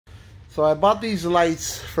So I bought these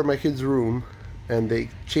lights for my kid's room, and they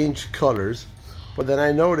changed colors. But then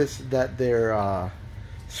I noticed that their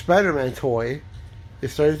Spider-Man toy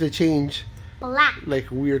is starting to change black,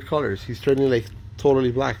 like weird colors. He's turning like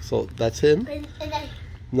totally black. So that's him. and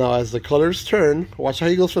Now as the colors turn, watch how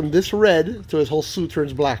he goes from this red to his whole suit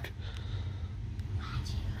turns black.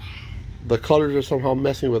 The colors are somehow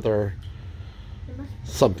messing with our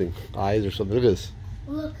something, eyes or something. Look at this.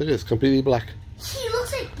 Look at this, completely black. He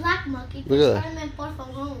looks like Black Monkey from Look at that. Spider-Man Far From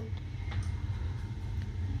Home.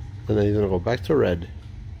 And then he's gonna go back to red.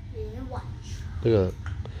 Yeah, watch. Look at that.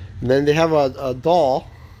 And then they have a doll,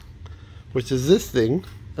 which is this thing.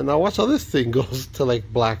 And now watch how this thing goes to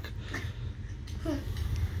like black.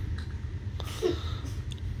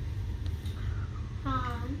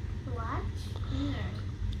 Watch.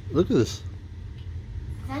 Look at this.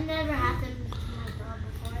 That never happened to my girl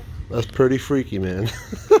before. That's pretty freaky, man.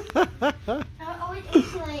 Oh,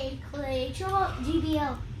 it's like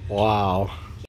GBO. Wow.